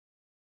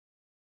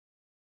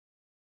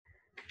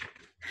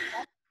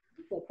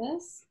Get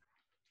this?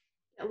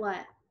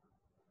 What?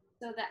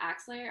 So the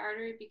axillary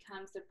artery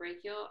becomes the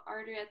brachial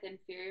artery at the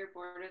inferior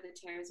border of the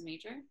teres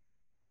major.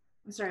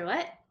 I'm sorry,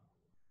 what?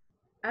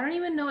 I don't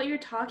even know what you're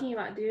talking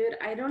about, dude.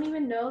 I don't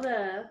even know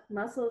the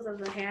muscles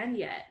of the hand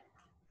yet.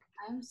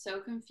 I'm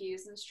so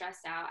confused and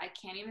stressed out. I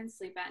can't even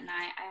sleep at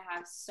night. I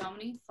have so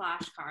many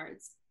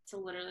flashcards to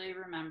literally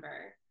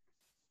remember.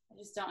 I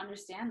just don't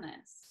understand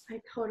this.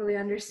 I totally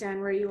understand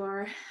where you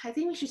are. I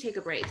think we should take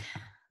a break.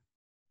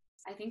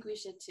 I think we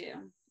should too.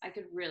 I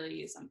could really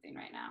use something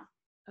right now.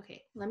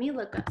 Okay, let me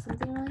look up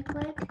something really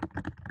quick.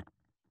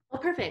 Oh,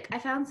 perfect. I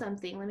found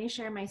something. Let me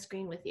share my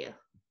screen with you.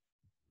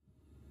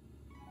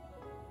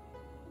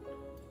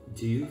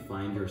 Do you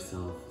find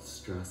yourself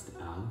stressed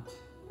out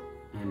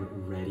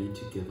and ready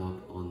to give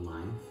up on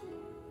life?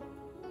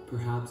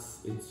 Perhaps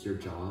it's your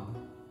job,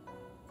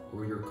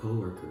 or your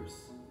coworkers,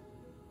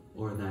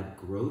 or that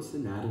gross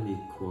anatomy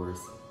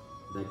course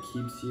that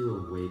keeps you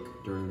awake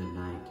during the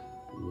night,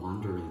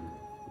 wondering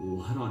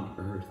what on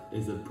earth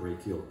is a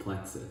brachial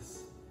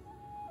plexus?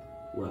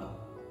 Well,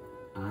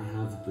 I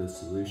have the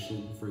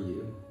solution for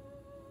you.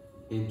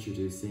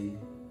 Introducing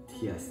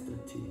Tiesta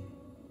Tea.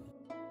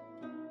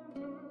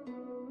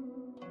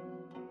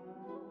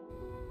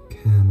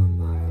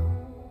 Chamomile,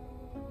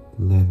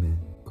 lemon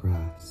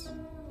grass,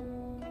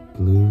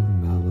 blue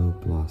mallow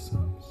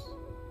blossoms,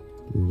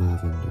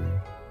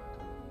 lavender.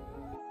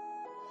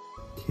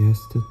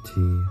 Tiesta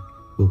tea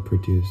will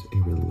produce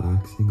a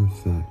relaxing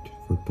effect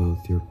for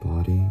both your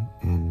body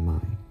and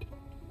mind.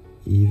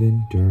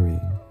 Even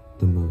during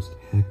the most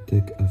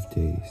hectic of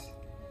days,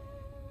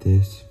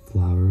 this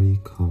flowery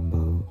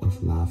combo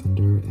of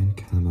lavender and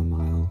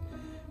chamomile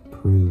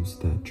proves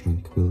that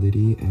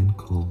tranquility and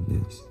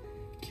calmness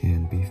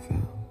can be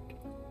found.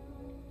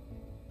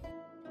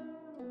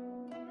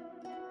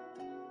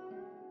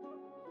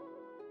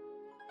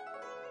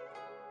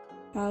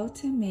 How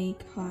to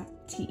make hot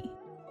tea.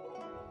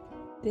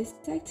 This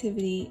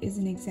activity is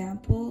an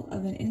example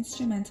of an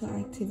instrumental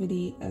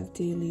activity of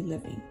daily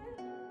living.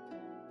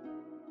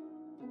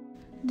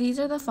 These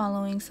are the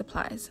following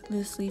supplies: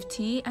 loose leaf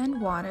tea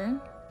and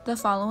water. The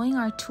following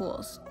are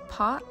tools: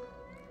 pot,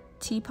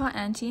 teapot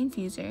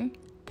anti-infuser,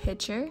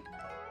 pitcher,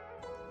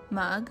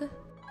 mug,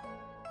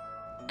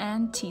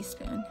 and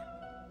teaspoon.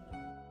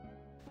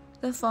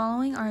 The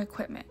following are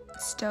equipment: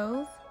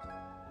 stove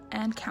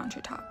and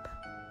countertop.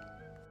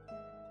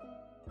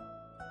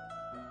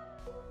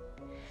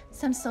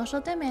 Some social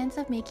demands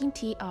of making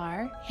tea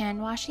are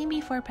hand washing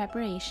before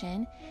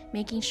preparation,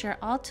 making sure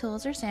all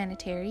tools are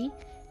sanitary,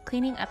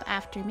 cleaning up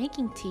after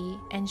making tea,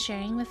 and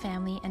sharing with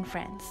family and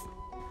friends.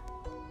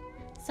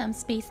 Some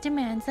space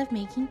demands of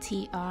making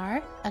tea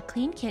are a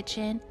clean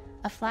kitchen,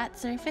 a flat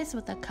surface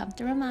with a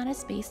comfortable amount of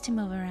space to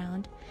move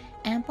around,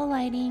 ample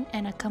lighting,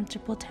 and a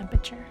comfortable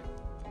temperature.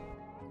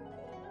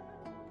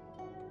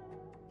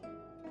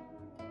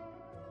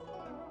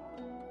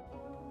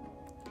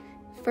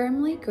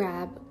 Firmly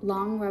grab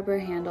long rubber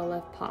handle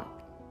of pot.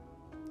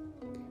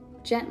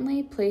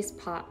 Gently place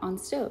pot on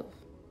stove.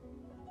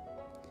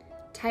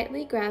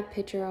 Tightly grab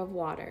pitcher of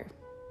water.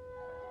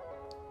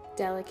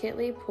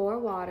 Delicately pour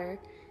water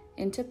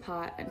into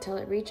pot until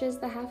it reaches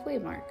the halfway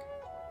mark.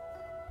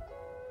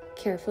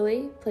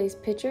 Carefully place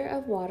pitcher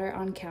of water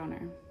on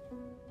counter.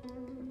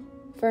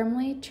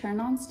 Firmly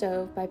turn on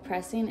stove by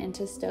pressing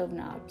into stove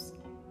knobs.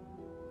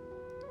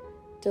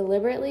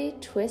 Deliberately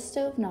twist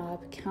stove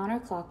knob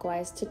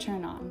counterclockwise to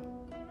turn on.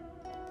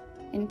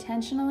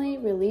 Intentionally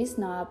release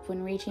knob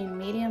when reaching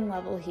medium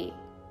level heat.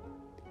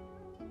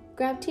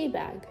 Grab tea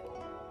bag.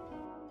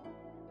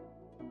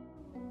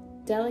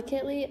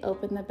 Delicately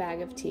open the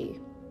bag of tea.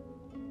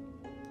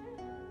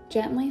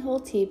 Gently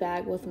hold tea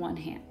bag with one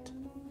hand.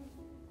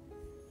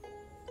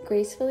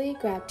 Gracefully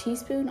grab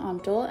teaspoon on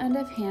dull end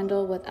of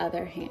handle with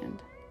other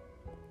hand.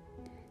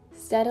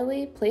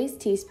 Steadily place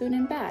teaspoon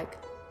in bag.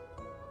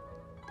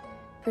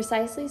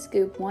 Precisely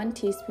scoop 1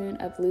 teaspoon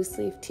of loose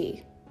leaf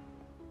tea.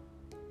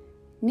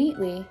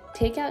 Neatly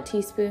take out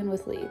teaspoon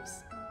with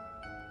leaves.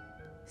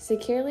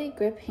 Securely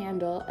grip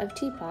handle of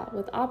teapot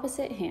with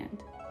opposite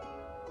hand.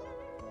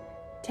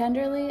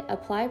 Tenderly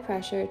apply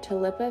pressure to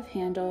lip of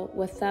handle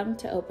with thumb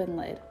to open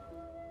lid.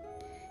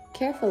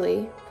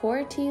 Carefully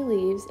pour tea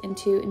leaves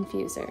into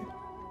infuser.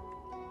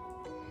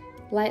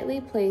 Lightly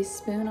place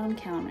spoon on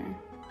counter.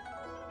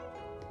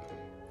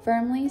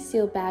 Firmly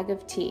seal bag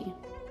of tea.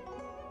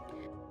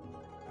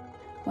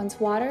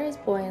 Once water is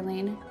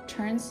boiling,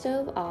 turn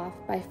stove off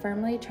by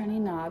firmly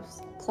turning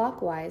knobs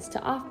clockwise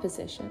to off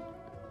position.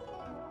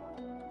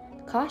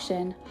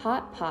 Caution,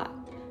 hot pot.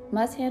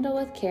 Must handle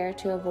with care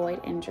to avoid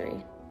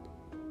injury.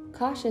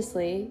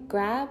 Cautiously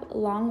grab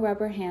long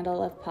rubber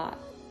handle of pot.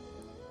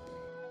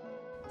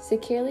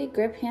 Securely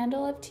grip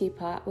handle of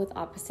teapot with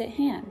opposite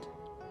hand.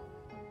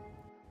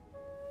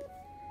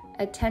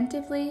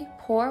 Attentively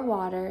pour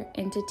water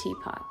into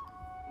teapot.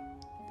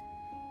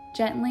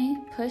 Gently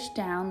push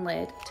down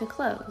lid to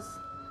close.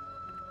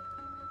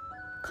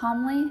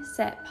 Calmly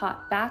set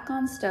pot back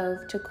on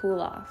stove to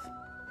cool off.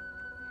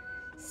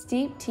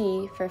 Steep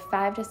tea for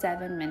 5 to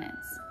 7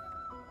 minutes.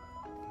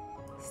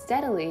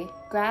 Steadily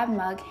grab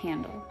mug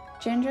handle.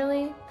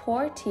 Gingerly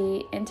pour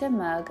tea into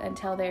mug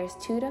until there is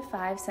 2 to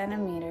 5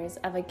 centimeters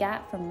of a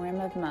gap from rim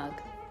of mug.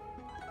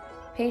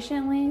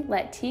 Patiently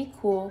let tea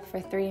cool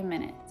for 3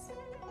 minutes.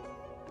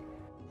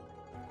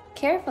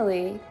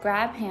 Carefully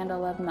grab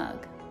handle of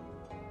mug.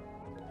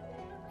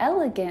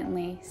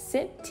 Elegantly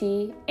sip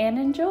tea and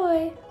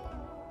enjoy!